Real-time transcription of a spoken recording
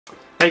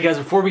Hey guys,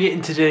 before we get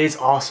into today's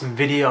awesome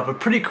video, I have a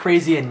pretty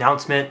crazy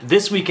announcement.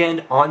 This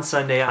weekend on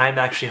Sunday, I'm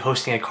actually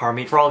hosting a car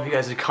meet for all of you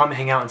guys to come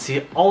hang out and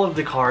see all of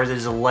the cars. It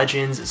is a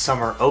Legends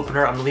Summer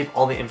Opener. I'm gonna leave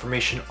all the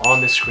information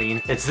on the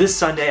screen. It's this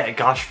Sunday at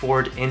Gosh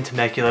Ford in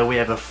Temecula. We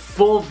have a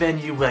full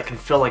venue that can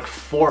fill like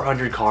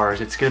 400 cars.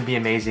 It's gonna be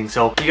amazing.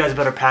 So you guys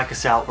better pack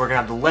us out. We're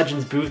gonna have the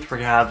Legends booth. We're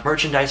gonna have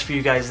merchandise for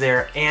you guys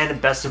there. And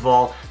best of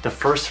all, the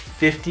first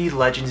 50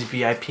 Legends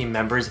VIP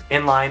members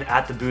in line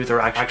at the booth are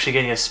actually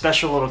getting a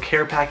special little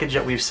care package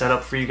that we've set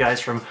up for you guys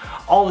from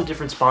all the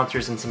different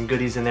sponsors and some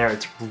goodies in there.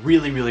 It's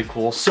really, really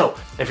cool. So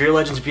if you're a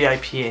Legends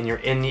VIP and you're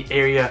in the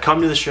area, come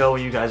to the show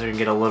and you guys are gonna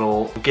get a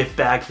little gift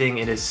bag thing.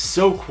 It is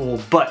so cool,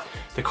 but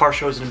the car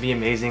show is gonna be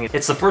amazing.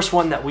 It's the first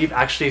one that we've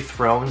actually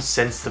thrown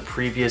since the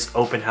previous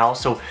open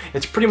house. So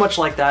it's pretty much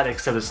like that,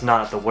 except it's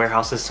not at the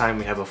warehouse this time.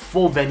 We have a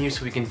full venue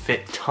so we can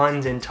fit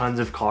tons and tons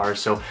of cars.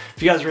 So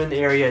if you guys are in the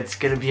area, it's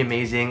gonna be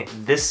amazing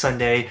this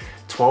Sunday,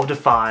 12 to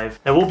 5.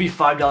 It will be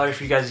 $5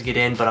 for you guys to get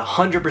in, but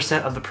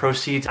 100% of the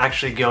proceeds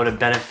actually go to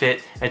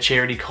benefit a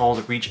charity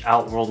called Reach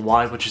Out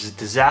Worldwide, which is a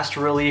disaster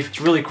relief. It's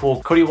really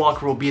cool. Cody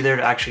Walker will be there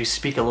to actually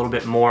speak a little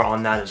bit more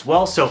on that as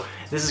well. So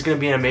this is gonna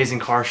be an amazing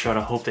car show and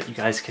I hope that you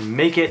guys can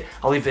make it.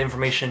 I'll leave the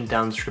information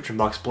down in the description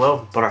box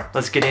below. But all right,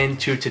 let's get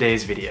into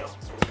today's video.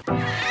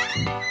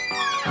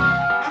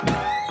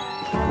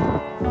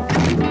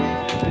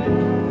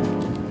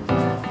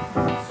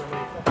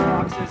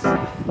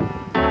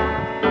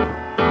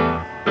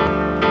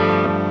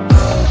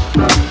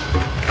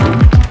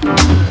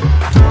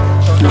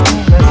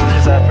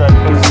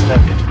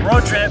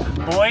 Road trip,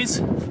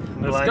 boys.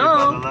 Let's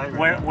go.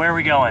 Where are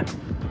we going?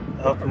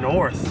 Up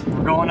north.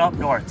 We're going up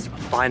north.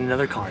 Find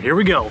another car. Here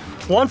we go.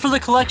 One for the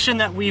collection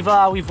that we've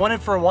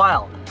wanted for a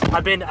while.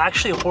 I've been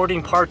actually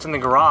hoarding parts in the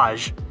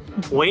garage,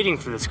 waiting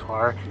for this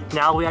car.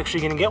 Now we're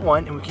actually gonna get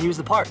one and we can use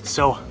the parts.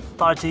 So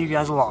thought I'd take you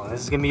guys along.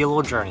 This is gonna be a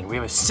little journey. We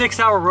have a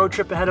 6-hour road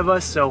trip ahead of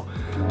us, so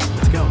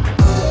let's go.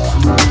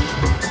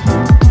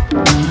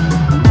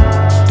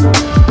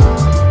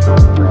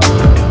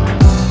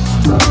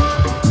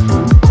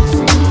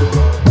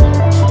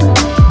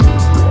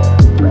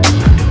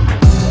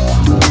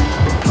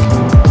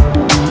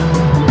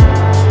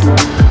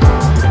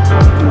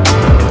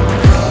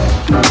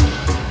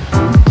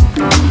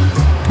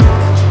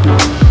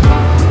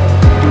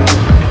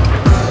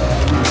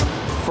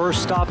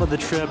 Stop of the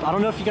trip. I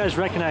don't know if you guys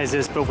recognize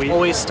this, but we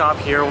always stop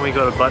here when we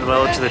go to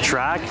Buttonwell to the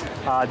track.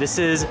 This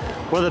is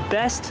one of the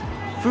best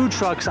food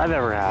trucks I've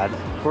ever had.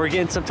 We're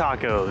getting some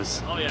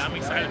tacos. Oh yeah, I'm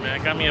excited,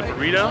 man. Got me a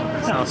burrito.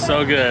 Sounds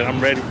so good. I'm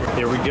ready for it.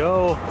 Here we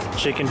go.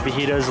 Chicken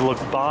fajitas look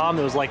bomb.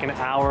 It was like an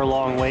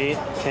hour-long wait.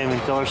 Tim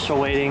and Phil are still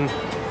waiting.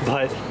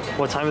 But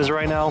what time is it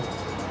right now?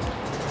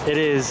 It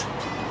is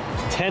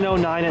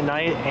 10:09 at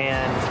night,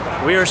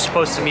 and we were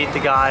supposed to meet the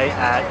guy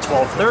at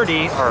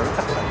 12:30, or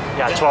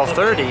yeah,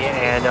 12:30,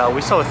 and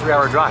we still have a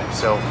 3-hour drive,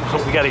 so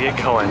we got to get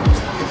going.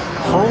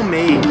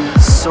 Homemade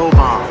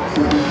Seibon.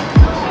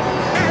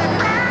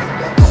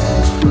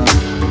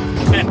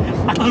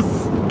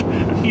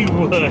 You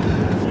would.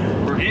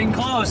 We're getting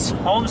close.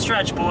 Home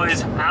stretch,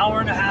 boys. Hour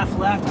and a half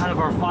left out of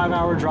our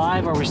 5-hour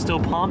drive. Are we still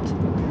pumped?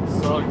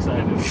 So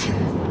excited.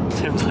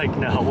 Tim's like,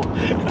 no.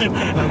 I'm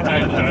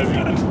tired of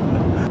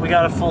driving. We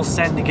got a full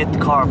cent to get the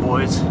car,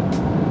 boys.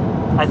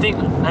 I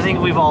think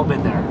we've all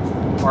been there.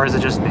 Or is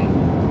it just me?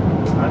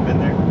 I've been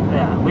there.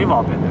 Yeah, we've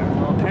all been there.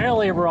 Well,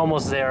 apparently we're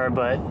almost there,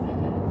 but it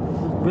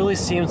really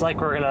seems like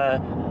we're gonna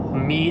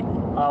meet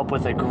up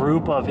with a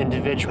group of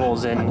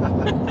individuals in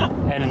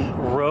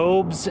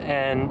robes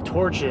and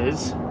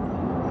torches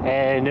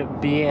and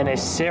be in a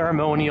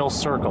ceremonial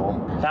circle.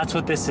 That's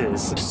what this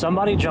is. If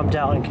somebody jumped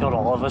out and killed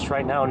all of us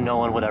right now, no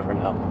one would ever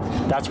know.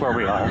 That's where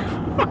we are.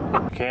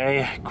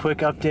 Okay, quick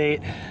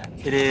update.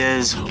 It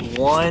is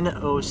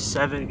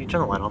 1:07. Can you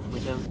turn the light off for me,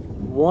 Tim?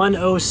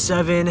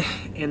 1:07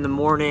 in the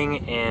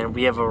morning, and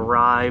we have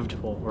arrived,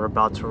 well, we're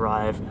about to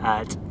arrive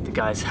at the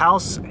guy's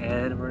house,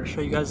 and we're gonna show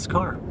you guys his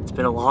car. It's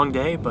been a long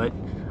day, but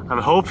I'm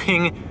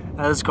hoping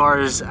that this car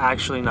is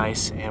actually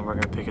nice, and we're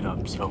gonna pick it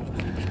up. So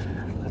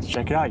let's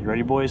check it out. You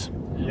ready, boys?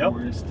 Yep.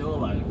 We're still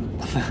alive.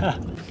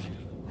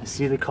 I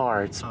see the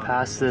car. It's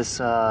past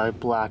this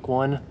black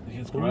one.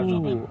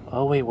 Ooh.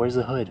 Oh wait, where's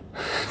the hood?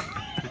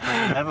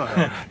 Have a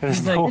hood.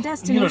 No, the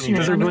destination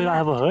does it really not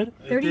have a hood?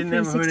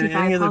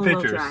 3365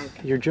 Hollowell Drive.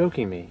 You're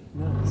joking me.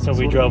 So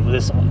we drove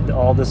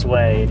all this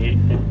way,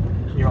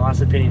 and your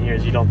honest opinion here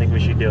is you don't think we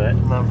should do it?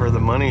 Not for the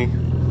money.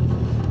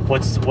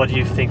 What do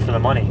you think for the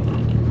money?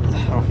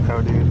 Oh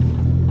no, dude.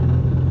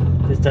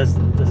 Does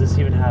this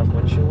even have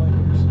windshield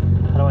wipers?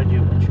 How do I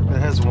do windshield wipers?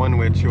 It has one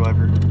windshield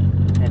wiper.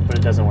 But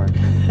it doesn't work.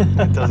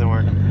 It doesn't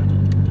work.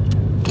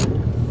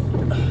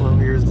 Well,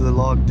 here's the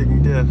log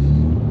digging diff.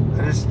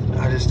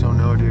 I just don't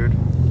know, dude.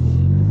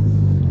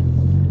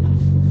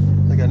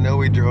 Like, I know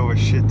we drove a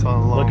shit ton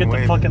a long way. Look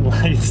at the fucking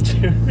lights,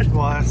 dude.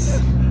 What?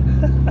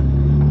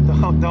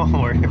 Don't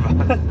worry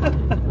about it.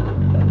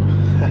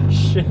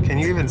 Shit. Can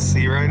you even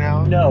see right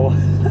now? No.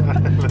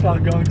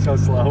 I'm going so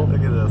slow.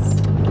 Look at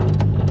this.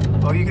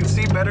 Oh, you can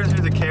see better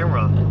through the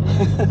camera.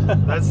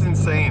 That's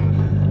insane.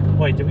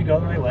 Wait, did we go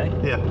the right way?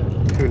 Yeah,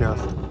 who knows?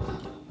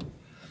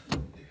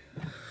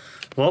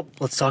 Well,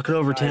 let's talk it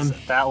over, Tim.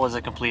 That was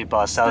a complete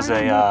bust. That was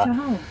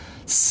a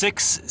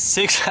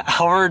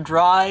six-hour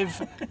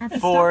drive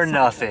for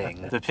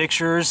nothing. The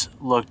pictures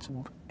looked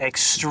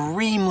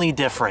extremely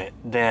different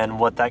than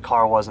what that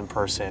car was in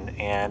person,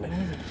 and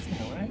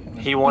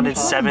he wanted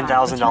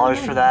 $7,000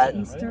 for that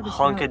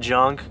hunk of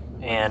junk,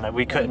 and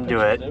we couldn't do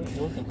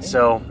it.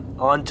 So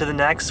on to the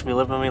next. We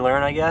live when we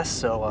learn, I guess.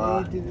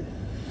 So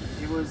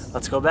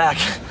let's go back.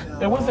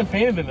 It wasn't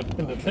painted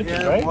in the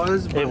pictures, right?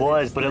 It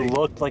was, but it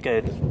looked like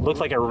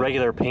a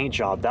regular paint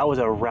job. That was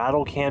a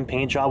rattle can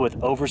paint job with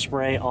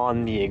overspray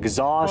on the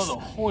exhaust,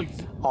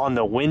 on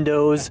the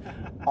windows.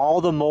 All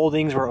the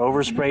moldings were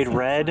oversprayed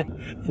red.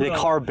 The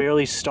car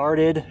barely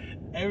started.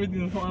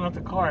 Everything was falling off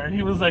the car, and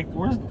he was like,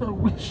 "Where's the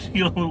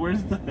windshield?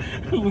 Where's the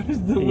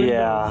window?"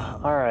 Yeah.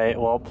 All right.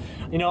 Well,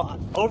 you know,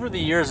 over the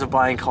years of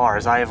buying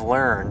cars, I have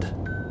learned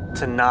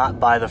to not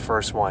buy the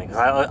first one.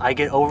 I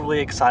get overly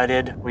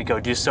excited. We go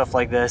do stuff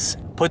like this,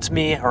 puts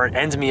me, or it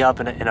ends me up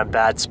in a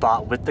bad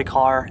spot with the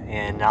car.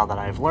 And now that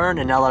I've learned,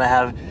 and now that I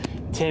have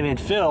Tim and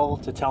Phil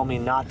to tell me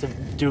not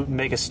to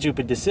make a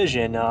stupid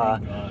decision,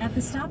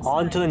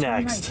 on to the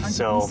next.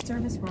 So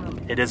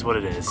it is what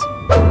it is.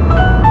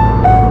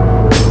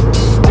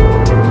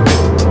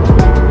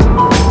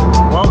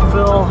 Well,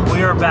 Phil,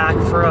 we are back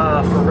for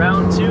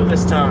round 2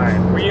 this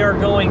time. We are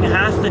going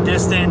half the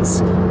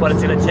distance, but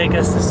it's going to take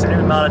us the same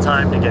amount of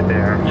time to get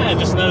there. Yeah,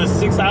 just another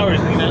 6 hours,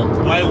 you know,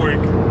 light work.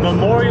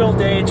 Memorial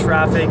Day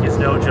traffic is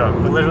no joke.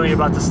 We're literally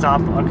about to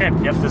stop. Okay,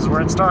 yep, this is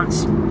where it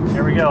starts.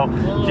 Here we go.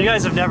 If you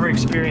guys have never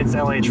experienced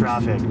LA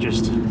traffic,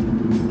 just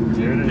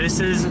this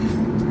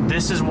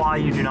is why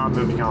you do not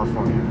move to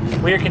California.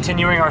 We are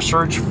continuing our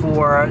search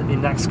for the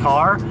next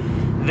car.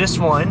 This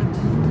one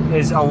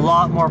is a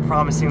lot more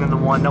promising than the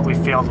one that we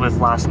failed with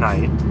last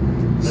night.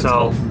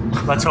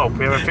 Let's hope.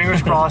 We have our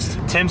fingers crossed.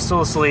 Tim's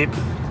still asleep.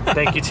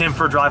 Thank you, Tim,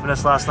 for driving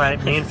us last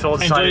night. Me and Phil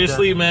decided Enjoy your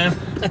sleep, man.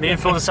 Me and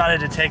Phil decided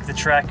to take the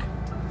trek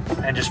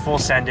and just full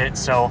send it.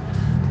 So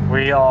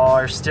we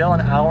are still an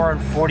hour and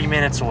 40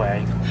 minutes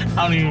away.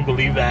 I don't even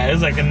believe that.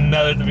 It's like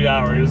another 3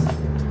 hours.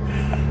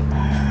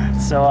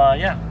 So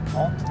yeah,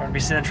 well, we're gonna be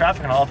sitting in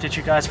traffic, and I'll update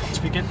you guys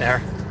once we get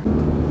there.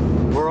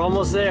 We're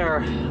almost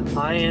there.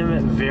 I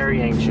am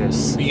very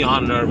anxious.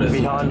 Beyond nervous.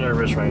 Beyond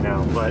nervous right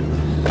now, but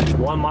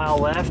 1 mile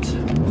left.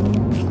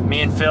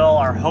 Me and Phil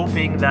are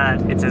hoping that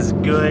it's as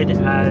good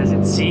as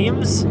it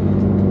seems,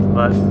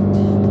 but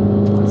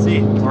let's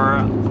see.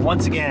 We're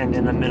once again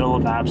in the middle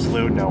of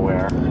absolute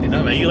nowhere. You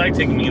know, man, you like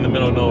taking me in the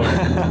middle of nowhere.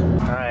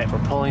 All right,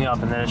 we're pulling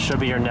up, and then it should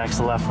be your next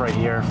left right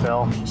here,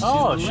 Phil.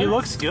 Oh, she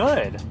looks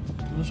good.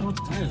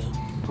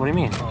 What do you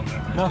mean? Oh,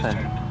 nothing.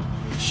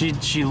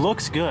 She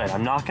looks good.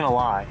 I'm not gonna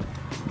lie.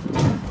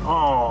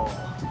 Oh.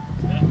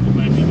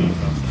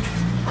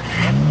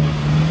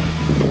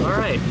 All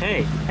right.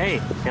 Hey,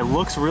 it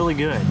looks really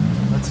good.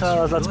 Let's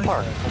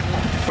park.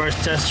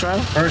 First test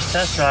drive? First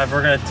test drive.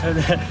 We're gonna,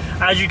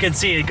 as you can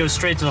see, it goes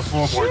straight to the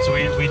floorboard. So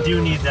we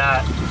do need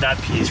that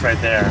piece right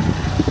there.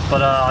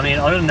 But I mean,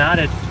 other than that,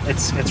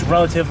 it's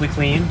relatively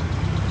clean.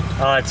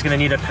 It's gonna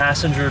need a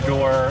passenger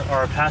door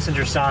or a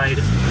passenger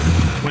side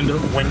window.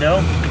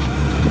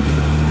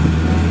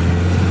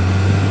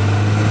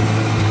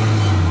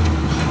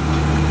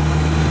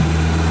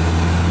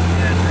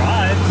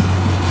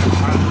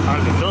 How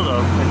does it feel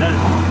though?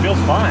 It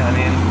feels fine. I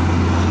mean,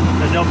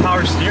 there's no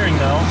power steering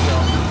though, so.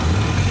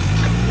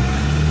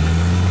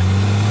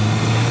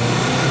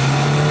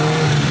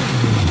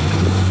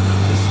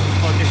 This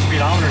fucking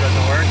speedometer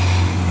doesn't work.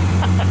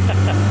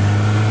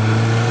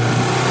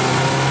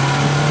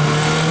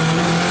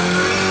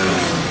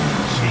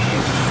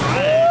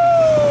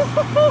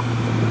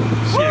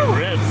 Shit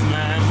rips,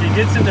 man. She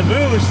gets in the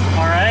boost,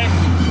 alright?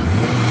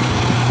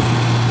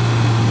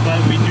 But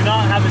we do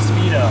not have a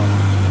speedo.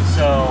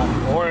 So,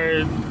 or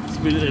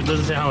it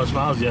doesn't say how much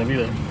miles you have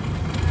either.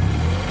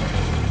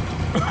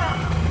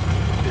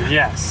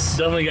 yes.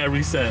 Definitely got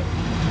reset.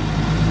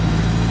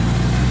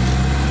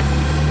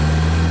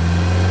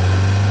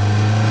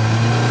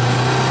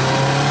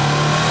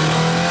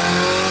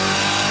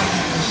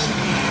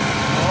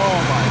 Oh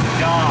my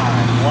god,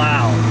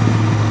 wow.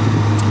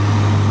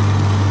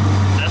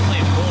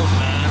 Definitely pulls,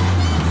 man.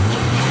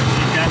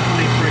 She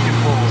definitely freaking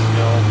pulls,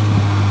 Bill.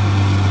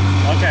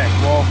 Okay,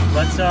 well,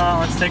 let's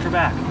take her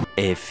back.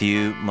 A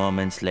few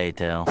moments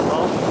later.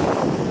 Well,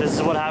 this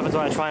is what happens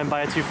when I try and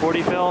buy a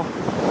 240, Phil.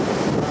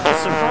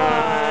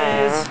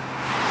 Surprise!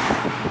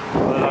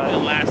 The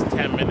last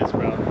 10 minutes,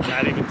 bro.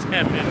 Not even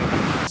 10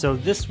 minutes. So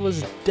this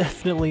was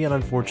definitely an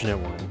unfortunate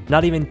one.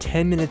 Not even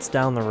 10 minutes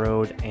down the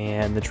road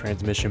and the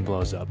transmission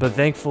blows up. But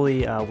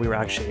thankfully, we were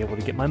actually able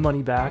to get my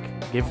money back,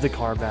 give the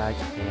car back,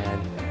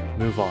 and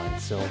move on.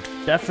 So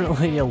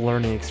definitely a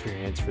learning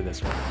experience for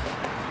this one.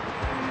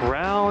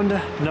 Round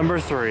number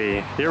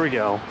 3. Here we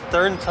go.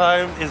 Third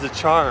time is a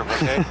charm,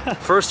 okay?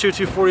 First two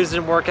 240s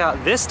didn't work out.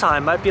 This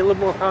time might be a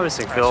little more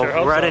promising, Phil. sure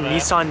hope We're at so, a man.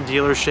 Nissan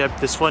dealership.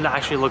 This one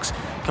actually looks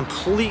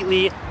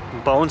completely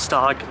bone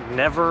stock,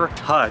 never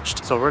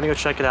touched. So we're gonna go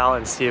check it out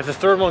and see if the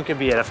third one could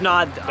be it. If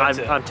not,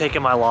 I'm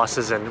taking my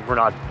losses, and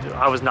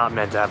I was not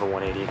meant to have a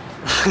 180.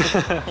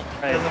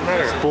 Doesn't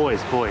matter.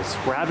 Boys,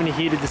 we're having a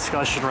heated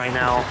discussion right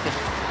now.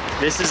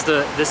 This is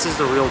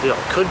the real deal.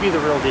 Could be the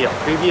real deal.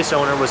 Previous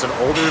owner was an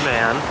older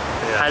man,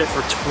 had it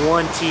for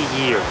 20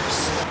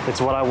 years. It's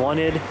what I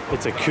wanted.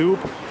 It's a coupe,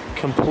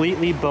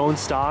 completely bone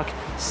stock,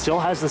 still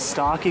has the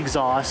stock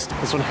exhaust.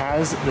 This one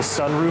has the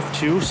sunroof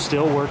too,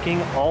 still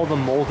working. All the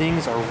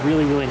moldings are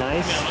really, really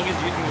nice.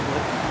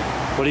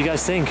 What do you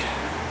guys think?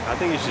 I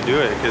think you should do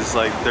it because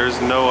like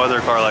there's no other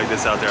car like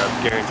this out there.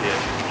 I guarantee it.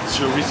 It's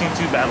your Racing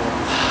 2 battle.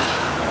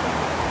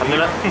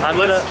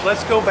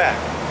 Let's go back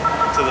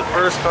to the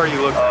first car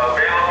you looked at,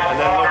 and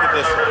then look at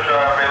this one.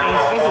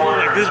 It's supposed to look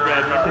like this,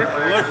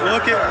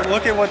 Brad.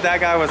 Look at what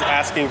that guy was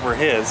asking for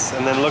his,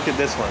 and then look at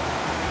this one.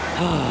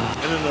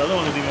 And then the other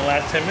one is in the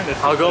last 10 minutes.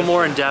 I'll go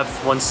more in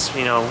depth once,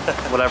 you know,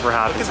 whatever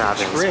happens.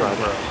 Trim,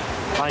 bro.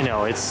 I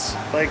know, it's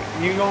like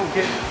you don't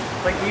get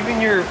like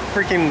even your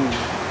freaking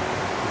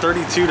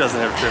 32 doesn't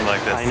have trim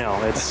like this. I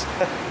know, it's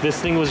this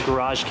thing was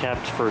garage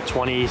kept for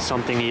 20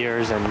 something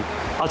years, and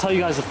I'll tell you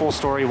guys the full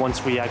story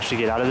once we actually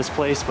get out of this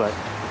place. But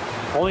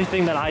only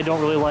thing that I don't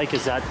really like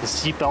is that the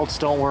seat belts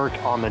don't work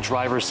on the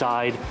driver's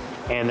side,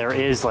 and there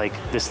is like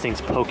this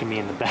thing's poking me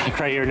in the back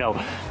right here. No,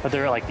 but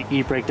they're like the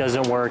e-brake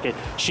doesn't work.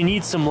 She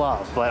needs some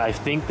love, but I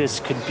think this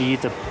could be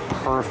the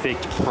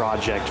perfect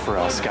project for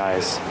us,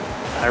 guys.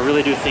 I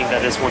really do think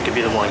that this one could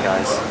be the one,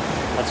 guys.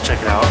 Let's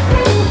check it out.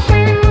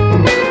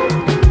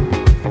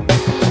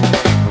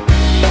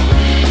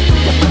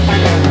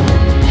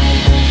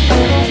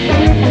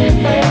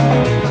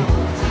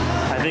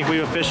 I think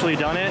we've officially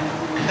done it.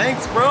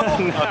 Thanks, bro.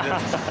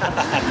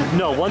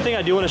 No, one thing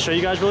I do want to show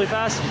you guys really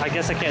fast, I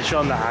guess I can't show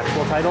them the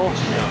actual title.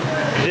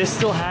 This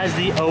still has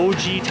the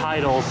OG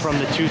title from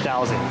the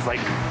 2000s. Like,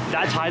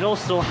 that title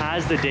still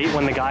has the date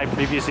when the guy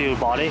previously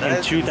bought it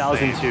in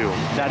 2002.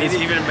 Insane. That it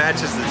even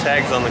matches the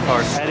tags on the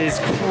car. That is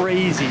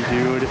crazy,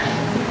 dude.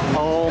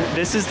 Oh,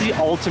 this is the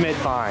ultimate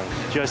find.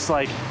 Just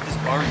like,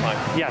 Barn find.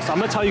 Yeah, so I'm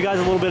gonna tell you guys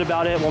a little bit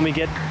about it when we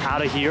get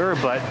out of here,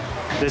 but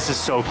this is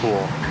so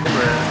cool.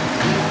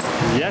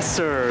 Yes,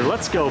 sir.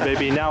 Let's go,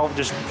 baby. Now,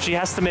 she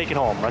has to make it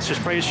home. Let's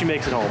just pray she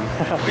makes it home.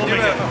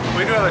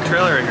 We do have a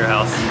trailer in your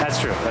house. That's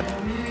true.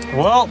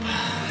 Well,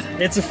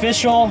 it's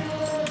official.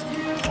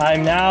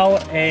 I'm now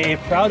a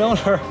proud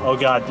owner. Oh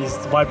God, these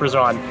wipers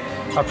are on.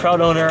 A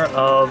proud owner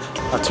of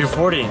a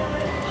 240.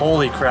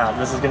 Holy crap,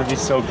 this is gonna be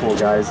so cool,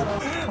 guys.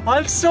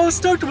 I'm so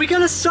stoked. We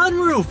got a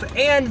sunroof,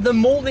 and the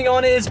molding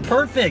on it is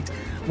perfect.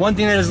 One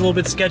thing that is a little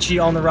bit sketchy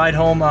on the ride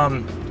home,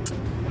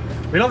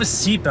 we don't have a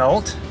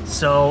seatbelt,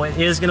 so it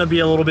is gonna be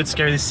a little bit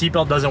scary. The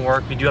seatbelt doesn't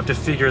work. We do have to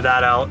figure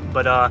that out.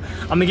 But I'm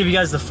gonna give you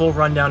guys the full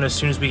rundown as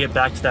soon as we get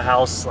back to the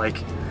house.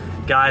 Like,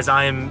 guys,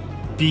 I am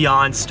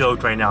beyond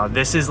stoked right now.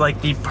 This is like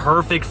the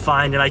perfect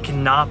find, and I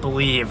cannot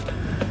believe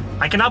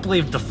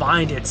the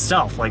find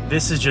itself. Like,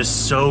 this is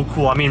just so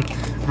cool. I mean,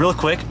 real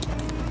quick,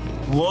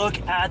 look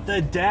at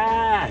the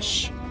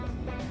dash.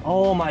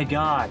 Oh my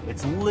God,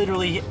 it's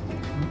literally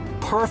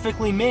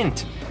perfectly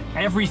mint.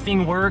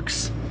 Everything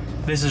works.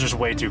 This is just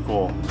way too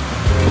cool.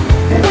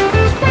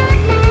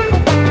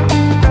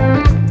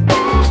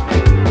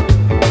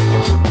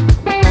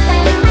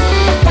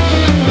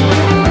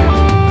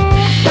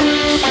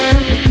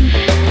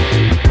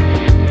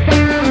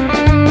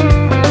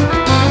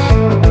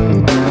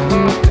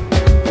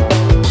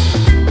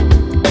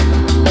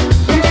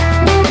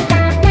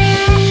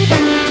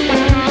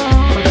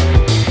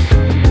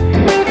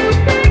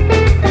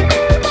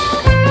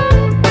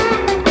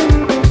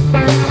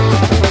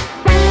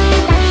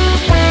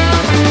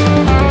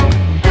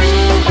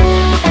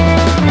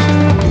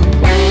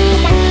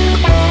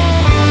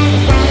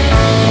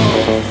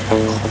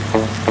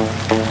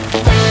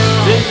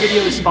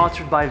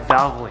 Sponsored by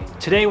Valvoline.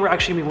 Today we're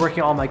actually going to be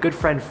working on my good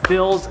friend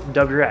Phil's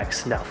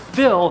WRX. Now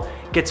Phil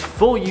gets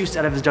full use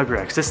out of his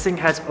WRX. This thing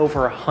has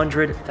over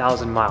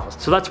 100,000 miles.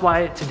 So that's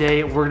why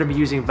today we're going to be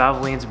using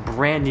Valvoline's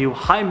brand new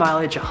high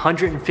mileage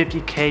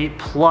 150K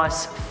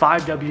plus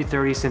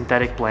 5W30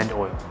 synthetic blend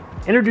oil.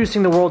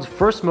 Introducing the world's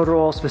first motor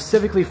oil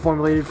specifically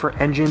formulated for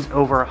engines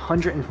over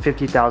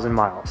 150,000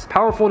 miles.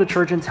 Powerful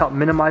detergents help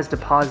minimize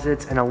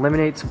deposits and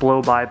eliminates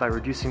blow-by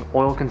reducing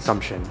oil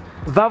consumption.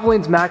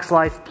 Valvoline's Max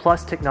Life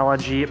Plus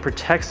technology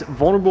protects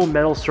vulnerable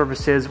metal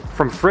surfaces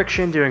from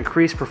friction to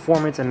increase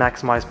performance and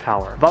maximize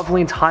power.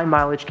 Valvoline's high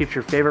mileage keeps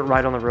your favorite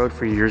ride on the road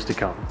for years to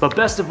come. But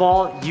best of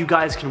all, you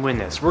guys can win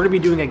this. We're going to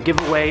be doing a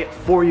giveaway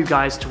for you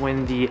guys to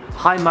win the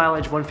high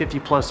mileage 150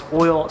 plus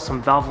oil,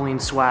 some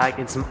Valvoline swag,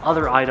 and some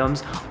other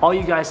items. All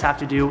you guys have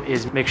to do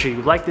is make sure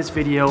you like this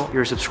video,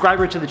 you're a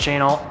subscriber to the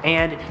channel,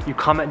 and you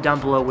comment down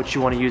below what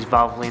you want to use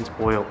Valvoline's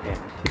oil in.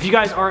 If you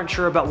guys aren't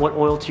sure about what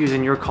oil to use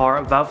in your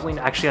car, Valvoline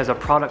actually has a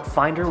product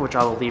finder, which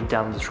I will leave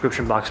down in the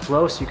description box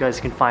below, so you guys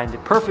can find the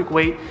perfect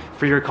weight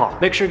for your car.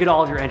 Make sure you get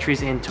all of your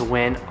entries in to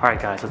win. All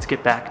right, guys, let's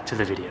get back to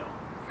the video.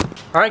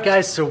 Alright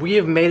guys, so we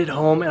have made it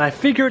home and I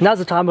figured now's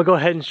the time I'll go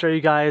ahead and show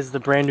you guys the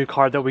brand new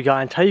car that we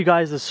got and tell you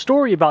guys the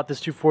story about this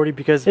 240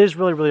 because it is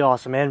really, really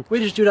awesome, man. We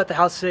just do it at the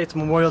house today. It's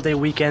Memorial Day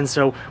weekend,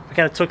 so we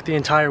kind of took the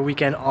entire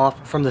weekend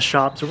off from the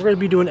shop. So we're going to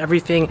be doing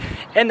everything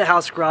in the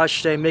house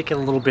garage today, make it a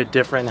little bit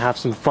different and have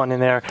some fun in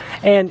there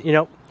and, you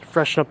know,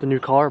 freshen up the new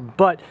car.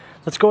 But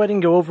let's go ahead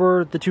and go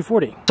over the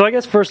 240. So I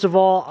guess first of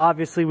all,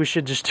 obviously we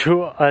should just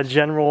do a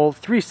general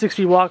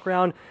 360 walk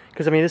around.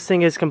 Because, I mean, this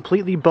thing is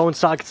completely bone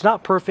stock. It's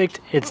not perfect.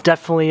 It's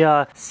definitely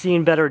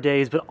seen better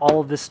days, but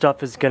all of this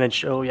stuff is going to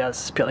show. Oh, yeah,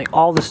 this is peeling.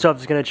 All this stuff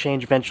is going to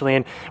change eventually.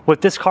 And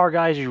with this car,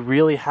 guys, you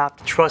really have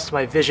to trust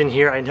my vision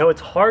here. I know it's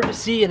hard to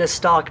see in a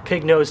stock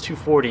pig nose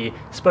 240,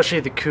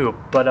 especially the coupe.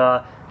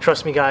 But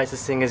trust me, guys,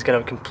 this thing is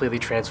going to completely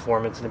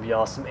transform. It's going to be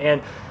awesome.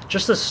 And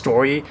just the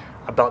story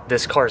about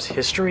this car's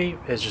history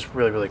is just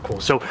really, really cool.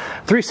 So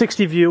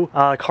 360 view,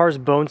 car's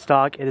bone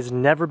stock. It has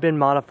never been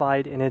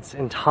modified in its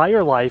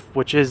entire life,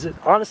 which is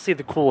honestly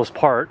the coolest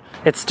part.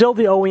 It's still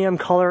the OEM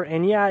color,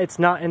 and yeah, it's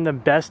not in the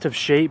best of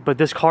shape, but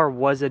this car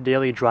was a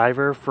daily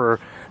driver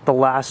for the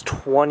last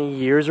 20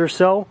 years or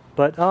so.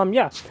 But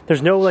yeah,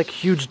 there's no like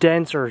huge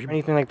dents or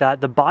anything like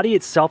that. The body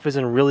itself is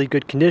in really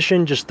good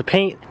condition, just the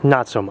paint,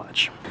 not so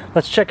much.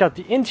 Let's check out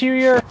the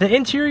interior. The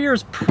interior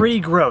is pretty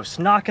gross,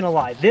 not gonna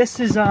lie. This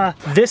is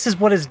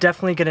what is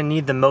definitely gonna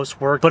need the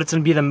most work, but it's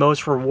gonna be the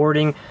most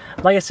rewarding.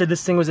 Like I said,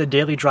 this thing was a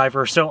daily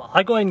driver, so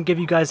I'll go ahead and give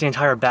you guys the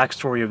entire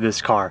backstory of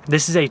this car.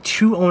 This is a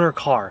 2-owner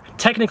car.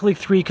 Technically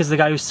 3 because the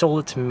guy who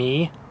sold it to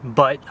me,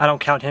 but I don't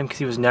count him because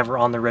he was never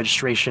on the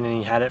registration and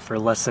he had it for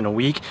less than a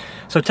week.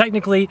 So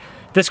technically,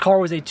 this car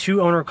was a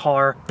 2-owner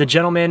car. The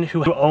gentleman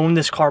who owned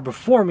this car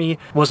before me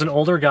was an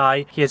older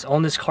guy. He has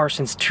owned this car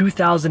since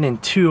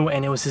 2002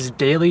 and it was his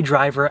daily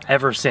driver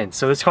ever since.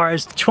 So this car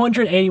has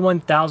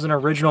 281,000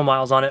 original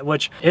miles on it,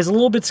 which is a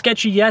little bit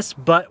sketchy, yes,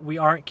 but we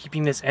aren't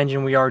keeping this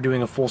engine. We are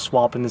doing a full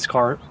swap in this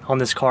car,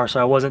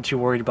 so I wasn't too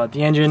worried about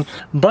the engine.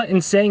 But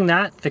in saying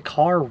that, the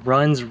car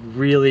runs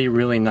really,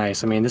 really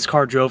nice. I mean, this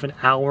car drove an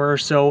hour or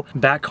so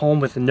back home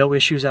with no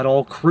issues at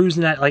all,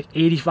 cruising at like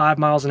 85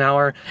 miles an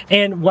hour.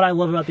 And what I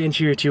love about the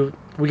interior too,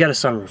 we got a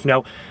sunroof.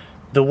 Now,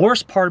 the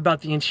worst part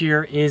about the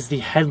interior is the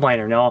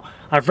headliner. Now,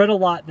 I've read a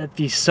lot that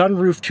the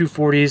sunroof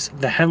 240s,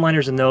 the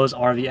headliners in those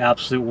are the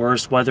absolute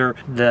worst, whether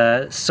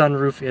the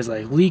sunroof is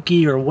like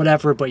leaky or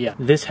whatever, but yeah,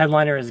 this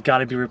headliner has got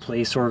to be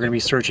replaced, so we're going to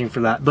be searching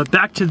for that. But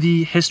back to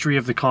the history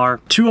of the car.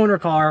 2-owner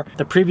car.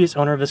 The previous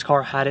owner of this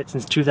car had it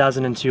since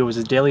 2002. It was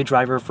a daily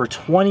driver for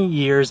 20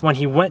 years. When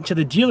he went to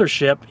the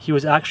dealership, he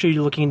was actually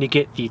looking to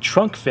get the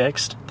trunk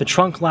fixed. The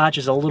trunk latch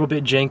is a little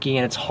bit janky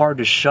and it's hard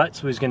to shut,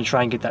 so he's going to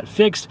try and get that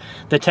fixed.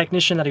 The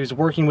technician that he was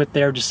working with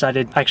there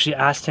actually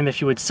asked him if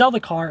he would sell the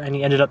car, and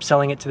he ended up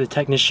selling it to the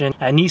technician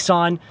at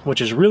Nissan, which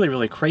is really,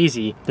 really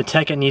crazy. The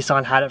tech at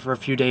Nissan had it for a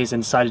few days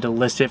and decided to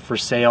list it for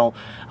sale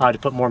to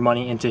put more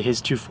money into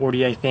his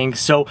 240, I think.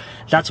 So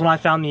that's when I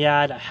found the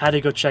ad. I had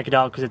to go check it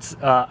out because it's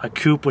a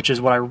coupe, which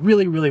is what I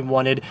really, really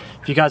wanted.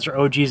 If you guys are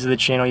OGs of the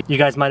channel, you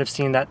guys might have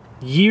seen that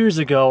years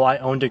ago I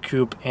owned a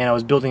coupe and I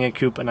was building a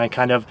coupe, and I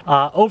kind of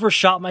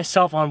overshot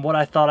myself on what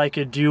I thought I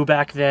could do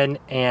back then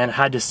and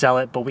had to sell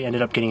it, but we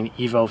ended up getting the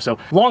Evo. So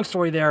long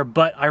story there,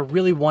 but I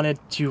really wanted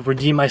to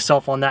redeem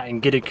myself on that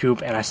and get a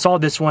coupe, and I saw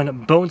this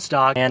one bone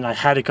stock and I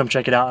had to come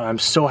check it out, and I'm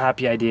so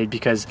happy I did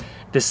because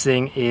this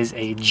thing is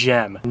a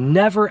gem.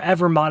 Never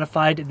ever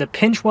modified. The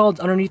pinch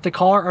welds underneath the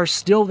car are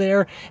still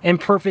there in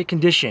perfect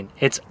condition.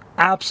 It's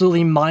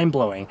absolutely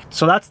mind-blowing.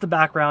 So that's the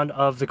background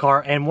of the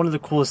car, and one of the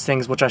coolest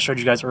things, which I showed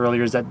you guys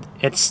earlier, is that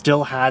it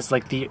still has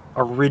like the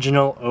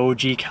original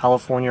OG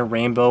California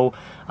Rainbow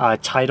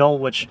title,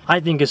 which I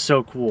think is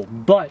so cool.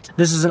 But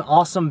this is an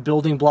awesome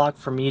building block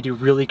for me to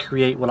really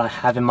create what I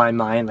have in my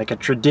mind, like a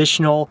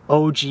traditional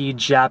OG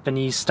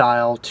Japanese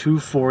style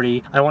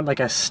 240. I want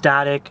like a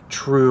static,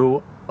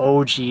 true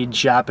OG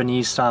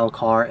Japanese style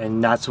car,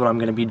 and that's what I'm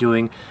going to be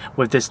doing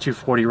with this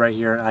 240 right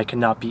here. I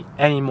cannot be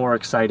any more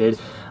excited.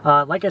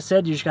 Like I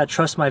said, you just gotta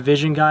trust my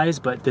vision, guys,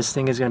 but this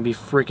thing is going to be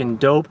freaking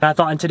dope. And I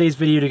thought in today's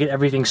video, to get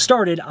everything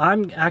started,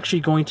 I'm actually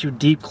going to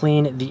deep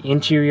clean the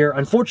interior.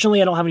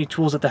 Unfortunately, I don't have any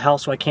tools at the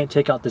house, so I can't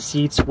take out the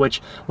seats,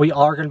 which we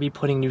are going to be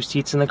putting new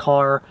seats in the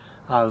car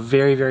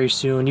very, very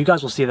soon. You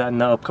guys will see that in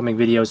the upcoming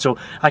videos. So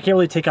I can't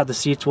really take out the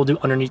seats. We'll do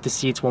underneath the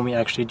seats when we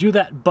actually do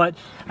that. But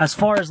as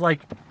far as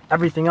like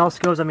everything else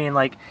goes, I mean,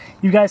 like,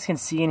 you guys can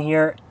see in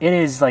here, it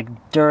is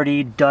like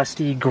dirty,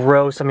 dusty,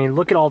 gross. I mean,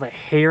 look at all the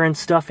hair and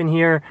stuff in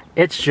here.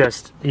 It's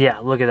just, yeah,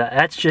 look at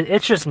that.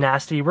 It's just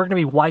nasty. We're gonna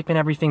be wiping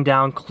everything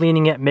down,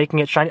 cleaning it, making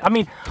it shiny. I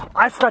mean,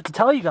 I forgot to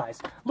tell you guys,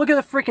 look at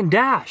the freaking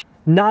dash.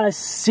 Not a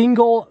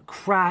single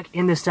crack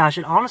in this dash.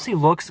 It honestly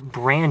looks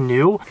brand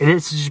new. It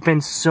has just been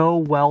so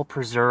well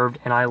preserved,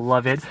 and I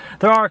love it.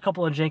 There are a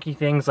couple of janky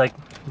things, like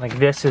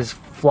this is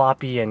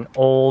floppy and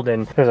old,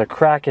 and there's a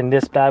crack in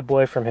this bad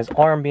boy from his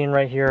arm being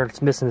right here.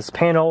 It's missing this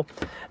panel.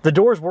 The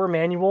doors were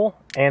manual,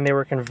 and they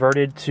were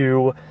converted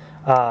to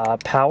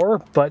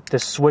power, but the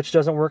switch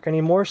doesn't work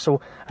anymore.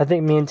 So I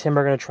think me and Tim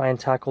are going to try and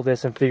tackle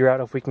this and figure out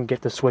if we can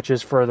get the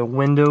switches for the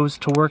windows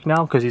to work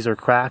now, because these are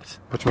cracked,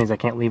 which means I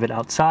can't leave it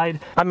outside.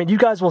 I mean, you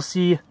guys will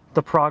see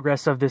the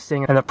progress of this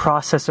thing and the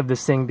process of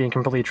this thing being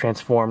completely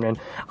transformed, and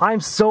I'm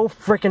so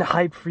freaking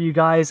hyped for you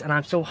guys, and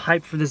I'm so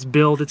hyped for this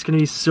build. It's gonna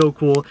be so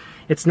cool.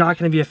 It's not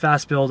gonna be a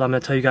fast build, I'm gonna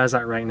tell you guys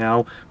that right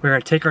now. We're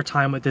gonna take our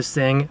time with this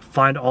thing,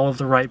 find all of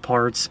the right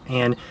parts,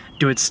 and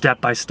do it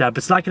step by step.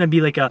 It's not gonna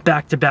be like a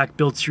back-to-back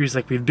build series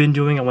like we've been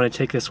doing. I wanna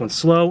take this one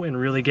slow and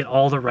really get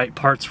all the right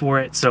parts for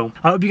it. So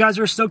I hope you guys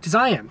are as stoked as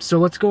I am. So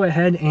let's go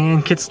ahead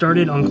and get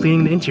started on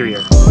cleaning the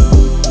interior.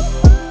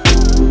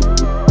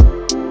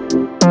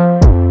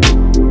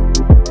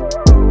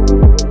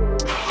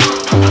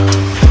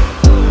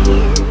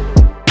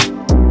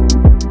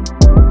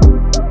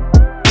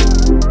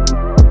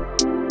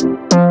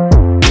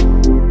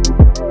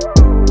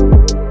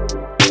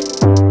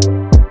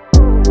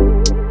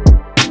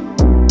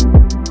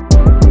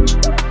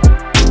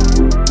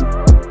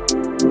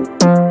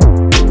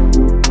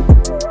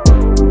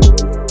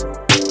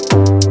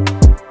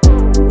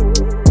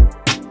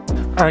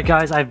 Alright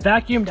guys, I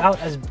vacuumed out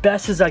as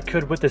best as I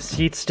could with the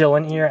seats still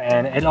in here,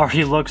 and it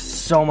already looks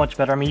so much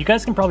better. I mean, you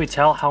guys can probably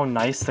tell how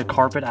nice the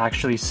carpet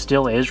actually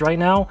still is right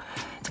now.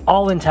 It's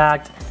all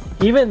intact,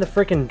 even the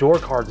freaking door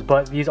cards,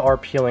 but these are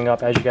peeling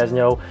up. As you guys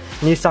know,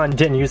 Nissan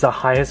didn't use the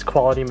highest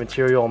quality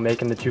material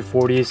making the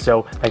 240s,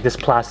 so like this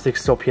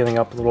plastic's still peeling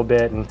up a little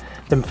bit, and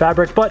the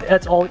fabric, but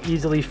that's all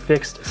easily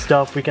fixed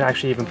stuff. We can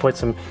actually even put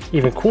some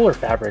even cooler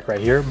fabric right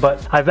here,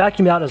 but I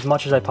vacuumed out as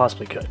much as I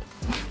possibly could.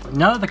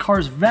 Now that the car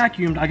is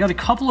vacuumed, I got a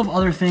couple of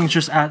other things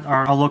just at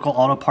our local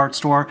auto parts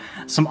store.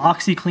 Some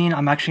OxyClean.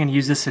 I'm actually gonna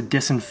use this to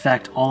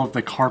disinfect all of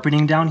the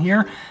carpeting down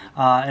here.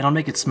 And I'll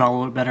make it smell a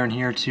little better in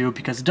here too,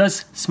 because it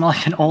does smell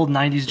like an old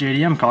 90s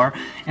JDM car.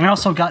 And I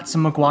also got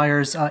some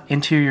Meguiar's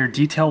interior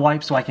detail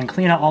wipe, so I can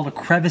clean out all the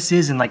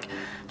crevices and like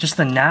just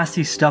the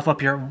nasty stuff up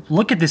here.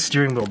 Look at this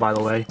steering wheel, by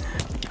the way.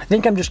 I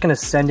think I'm just gonna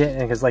send it,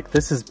 because like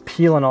this is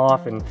peeling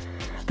off, and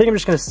I think I'm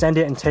just gonna send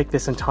it and take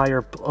this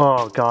entire,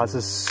 oh god, this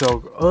is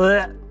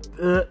so,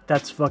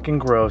 that's fucking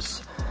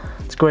gross.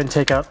 Let's go ahead and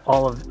take out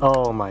all of,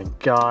 oh my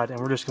god, and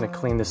we're just gonna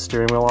clean this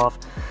steering wheel off.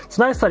 It's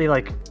nice that he,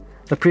 like,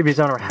 the previous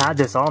owner had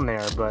this on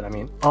there, but I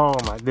mean, oh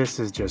my, this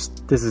is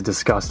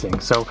disgusting.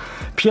 So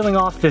peeling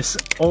off this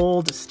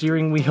old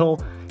steering wheel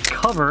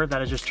cover that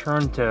has just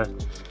turned to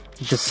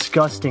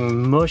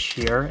disgusting mush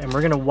here, and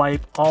we're gonna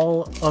wipe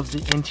all of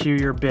the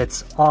interior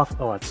bits off.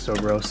 Oh, that's so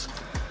gross.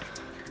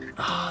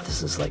 Oh,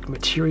 this is like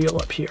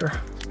material up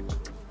here.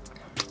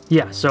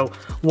 Yeah, so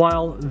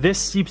while this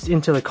seeps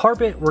into the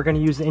carpet, we're gonna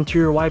use the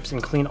interior wipes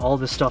and clean all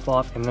this stuff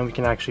off, and then we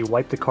can actually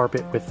wipe the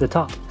carpet with the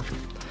top.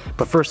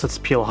 But first, let's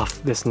peel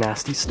off this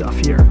nasty stuff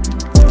here.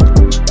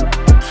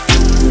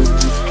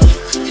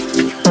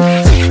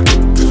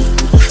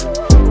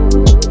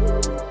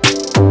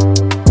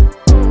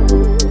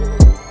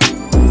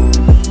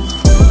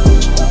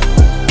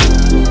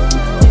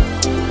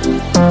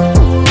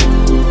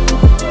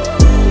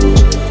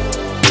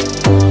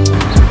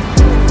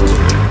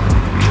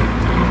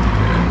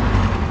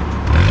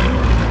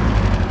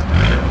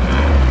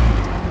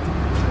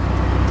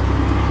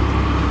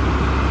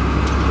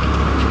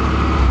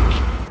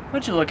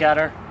 Why'd you look at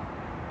her?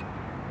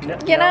 No,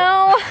 you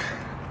know,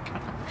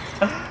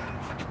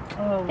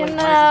 oh, you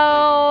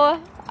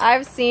know,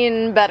 I've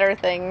seen better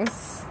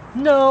things.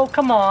 No,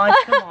 come on,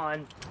 come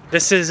on.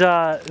 This is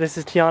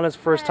Tiana's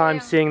first time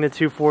seeing the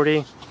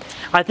 240.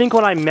 I think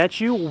when I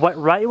met you,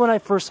 right when I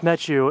first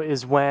met you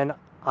is when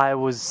I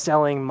was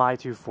selling my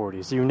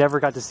 240, so you never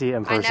got to see it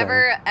in person. I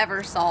never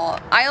ever saw.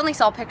 I only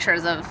saw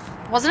pictures of.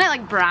 Wasn't it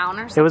like brown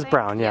or something? It was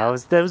brown, yeah.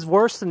 It was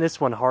worse than this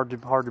one. Hard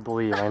to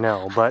believe. I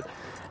know, but.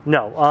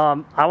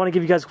 No, I want to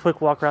give you guys a quick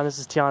walk around. This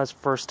is Tiana's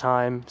first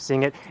time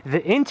seeing it.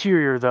 The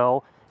interior,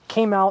 though,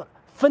 came out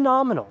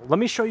phenomenal. Let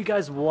me show you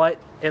guys what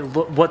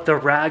the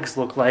rags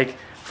look like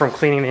from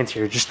cleaning the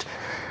interior.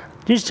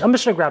 I'm just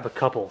gonna grab a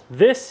couple.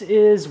 This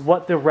is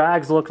what the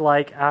rags look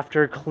like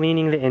after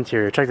cleaning the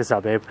interior. Check this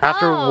out, babe.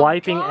 After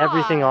wiping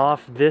everything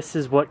off, this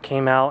is what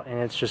came out, and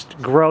it's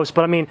just gross.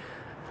 But I mean,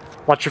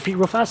 watch your feet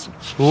real fast.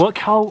 Look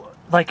how.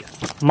 Like,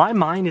 my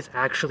mind is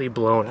actually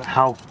blown at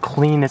how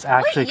clean this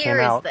actually came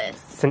out. What year is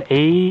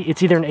this?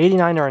 It's either an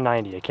 89 or a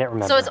 90, I can't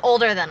remember. So it's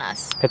older than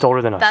us. It's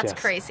older than us, That's yes.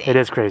 crazy. It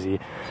is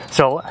crazy.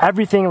 So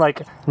everything,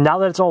 like, now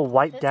that it's all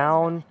wiped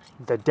down,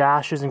 the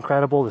dash is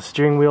incredible, the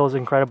steering wheel is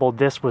incredible.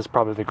 This was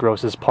probably the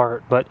grossest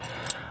part, but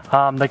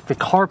like the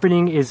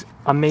carpeting is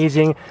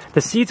amazing. The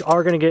seats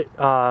are gonna get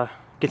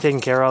taken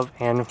care of,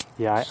 and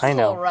yeah, I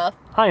know. Rough.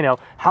 I know.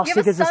 How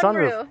sick is the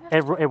sunroof?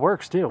 It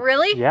works too.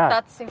 Really? Yeah.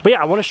 That's super. But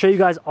yeah, I want to show you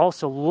guys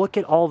also, look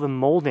at all the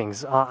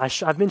moldings.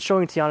 I've been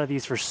showing Tiana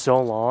these for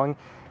so long,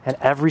 and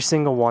every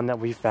single one that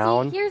we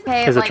found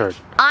is a turd.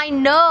 I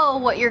know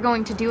what you're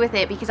going to do with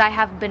it because I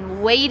have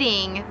been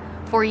waiting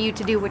for you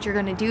to do what you're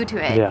going to do to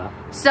it. Yeah.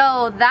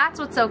 So that's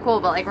what's so cool,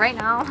 but like right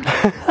now.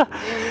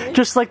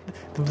 Just like,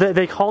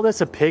 they call this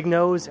a pig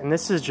nose, and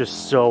this is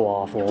just so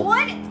awful.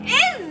 What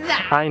is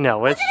that? I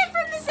know. Look at it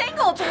from this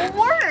angle. It's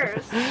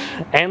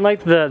And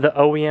like the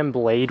OEM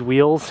blade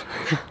wheels.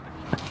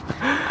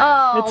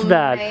 Oh, it's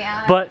bad,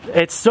 man. but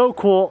it's so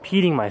cool.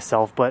 Repeating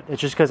myself, but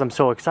it's just because I'm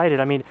so excited.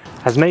 I mean,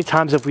 as many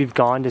times as we've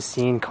gone to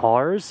seeing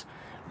cars,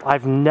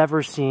 I've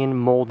never seen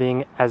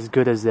molding as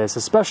good as this,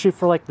 especially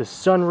for like the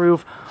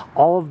sunroof,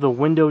 all of the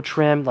window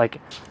trim. Like,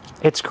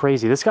 it's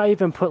crazy. This guy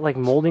even put like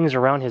moldings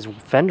around his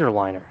fender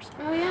liners.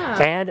 Oh yeah.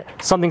 And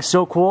something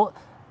so cool,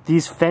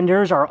 these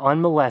fenders are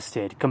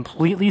unmolested,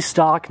 completely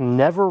stock,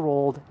 never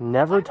rolled,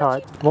 never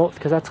touched. Well,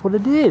 because that's what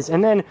it is.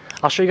 And then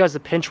I'll show you guys the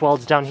pinch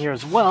welds down here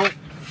as well.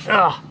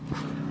 Ugh.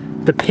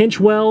 The pinch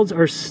welds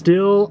are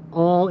still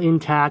all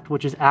intact,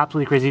 which is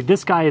absolutely crazy.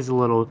 This guy is a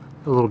little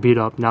beat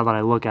up now that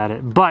I look at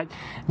it, but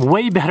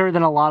way better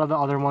than a lot of the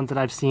other ones that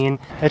I've seen.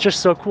 It's just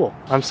so cool.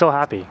 I'm so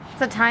happy.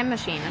 It's a time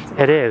machine.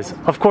 It is.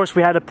 Of course,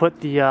 we had to put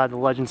the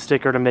legend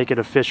sticker to make it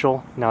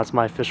official. Now it's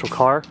my official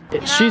car.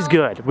 She's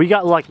good. We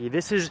got lucky.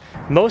 This is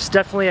most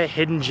definitely a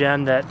hidden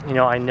gem that, you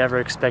know, I never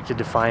expected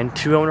to find.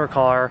 2-owner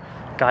car.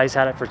 Guy's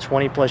had it for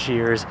 20 plus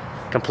years.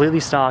 Completely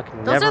stock,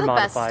 Those never are the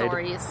modified. best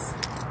stories.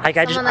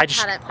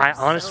 I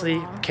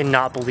honestly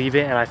cannot believe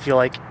it, and I feel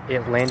like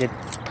it landed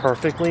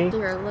perfectly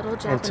You're a little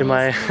Japanese into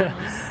my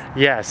hands.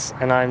 yes,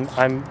 and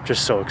I'm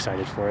just so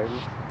excited for it.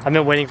 I've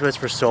been waiting for this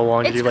for so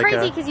long to do like It's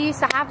crazy because you used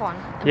to have one,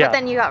 Yeah. but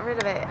then you got rid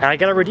of it. and I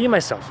gotta redeem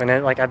myself. And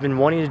then, like, I've been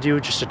wanting to do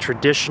just a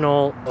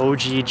traditional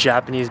OG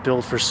Japanese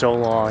build for so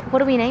long. What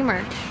do we name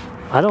her?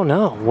 I don't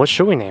know. What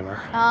should we name her?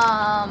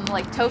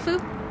 Like Tofu?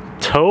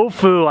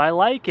 Tofu. I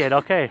like it.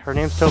 Okay, her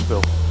name's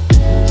Tofu.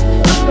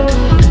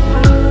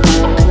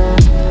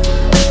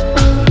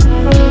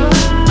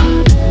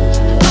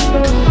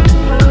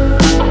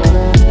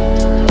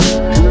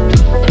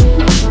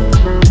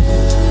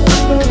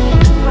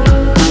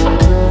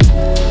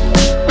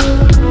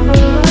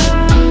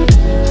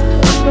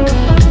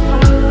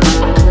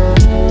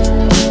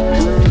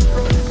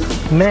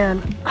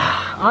 Man,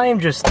 I am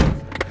just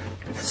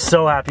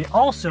so happy.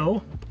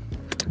 Also,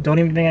 don't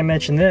even think I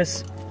mentioned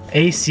this.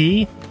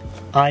 AC,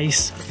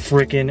 ice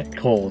freaking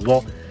cold.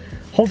 Well,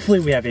 hopefully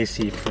we have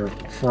AC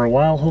for a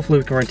while. Hopefully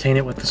we can retain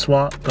it with the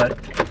swap. But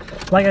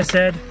like I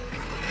said,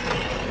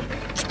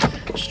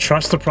 just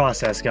trust the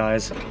process,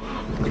 guys.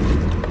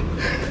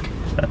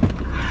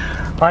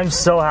 I'm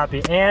so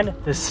happy. And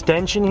the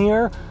stench in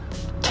here,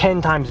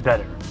 10 times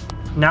better.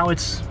 Now it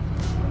smells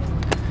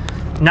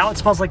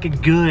like a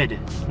good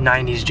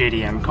 90s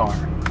JDM car,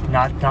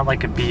 not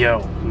like a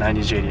BO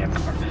 90s JDM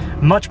car.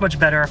 Much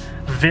better.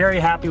 Very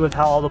happy with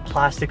how all the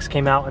plastics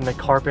came out in the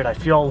carpet. I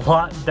feel a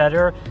lot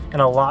better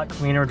and a lot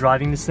cleaner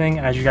driving this thing,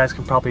 as you guys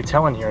can probably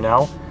tell in here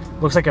now.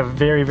 Looks like a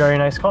very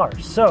nice car.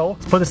 So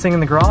let's put this thing in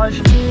the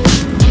garage.